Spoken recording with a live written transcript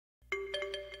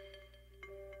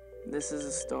This is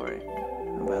a story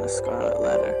about a scarlet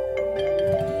letter.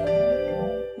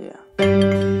 Yeah.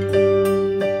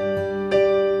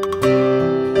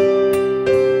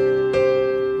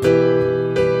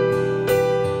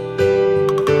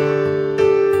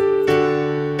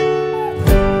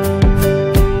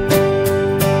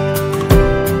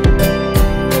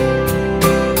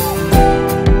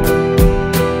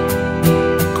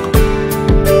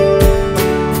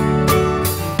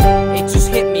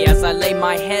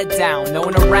 My head down, no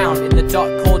one around. In the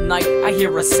dark cold night, I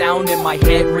hear a sound in my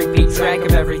head. Repeat track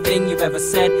of everything you've ever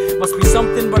said. Must be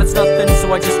something, but it's nothing,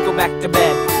 so I just go back to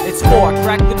bed. It's 4,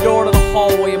 crack the door to the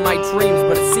hallway of my dreams,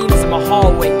 but it seems my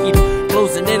hallway keeps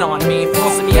closing in on me,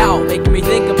 forcing me out, making me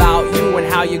think about you and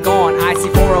how you're gone. I see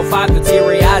 405, the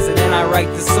teary eyes, and then I write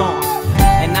the song.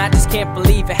 And I just can't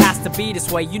believe it has to be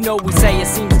this way. You know we say, it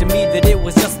seems to me that it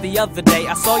was just the other day.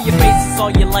 I saw your face, I saw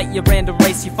your light, you ran the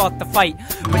race, you fought the fight.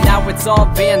 But now it's all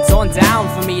bands on down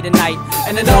for me tonight.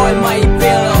 And I know it might be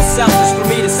a little selfish for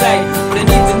me to say, but I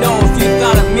need to know if you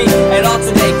thought of me at all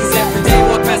today. Cause every day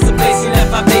walk past the place, you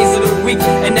left 5 days of the week.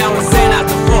 And now we're sent out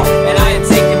the floor, and I am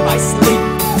taken by sleep.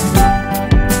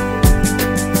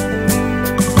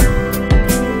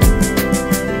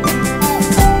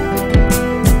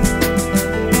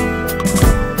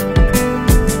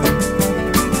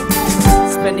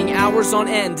 Hours on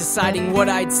end, deciding what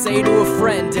I'd say to a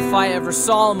friend if I ever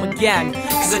saw him again.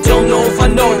 Cause I don't know if I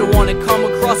know, don't wanna come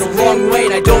across the wrong way.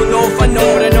 And I don't know if I know,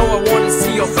 but I know I wanna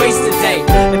see your face today.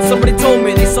 And somebody told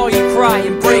me they saw you cry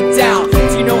and break down.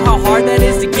 Do you know how hard that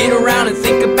is to get around and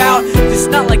think about? It's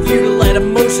not like you to let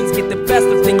emotions get the best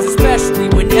of things, especially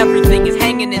when everything is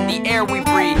hanging in the air we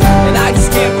breathe. And I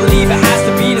just can't believe it has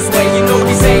to be this way. You know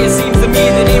we say, it seems to me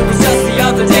that it was just the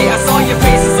other day. I saw your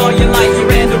face, I saw your light, you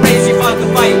ran the race, you fought the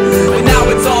fight. But now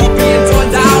it's all being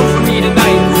torn down for me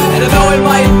tonight. And I know it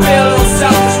might feel a little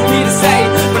selfish for me to say,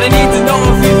 but I need to know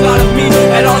if you thought of me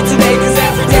at all today. Cause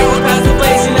every day we're past the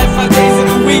place, you left 5 days of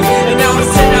the week. And now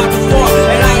it's 10 out to 4,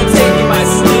 and I am taking my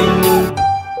sleep.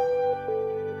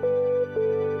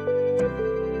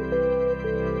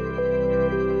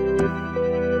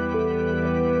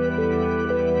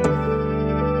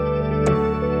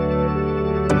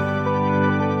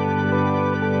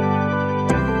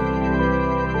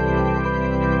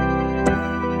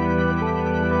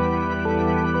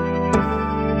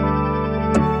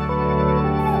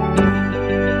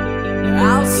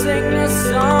 I'll sing this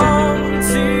song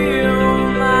to you,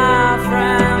 my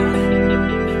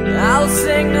friend. I'll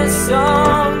sing this song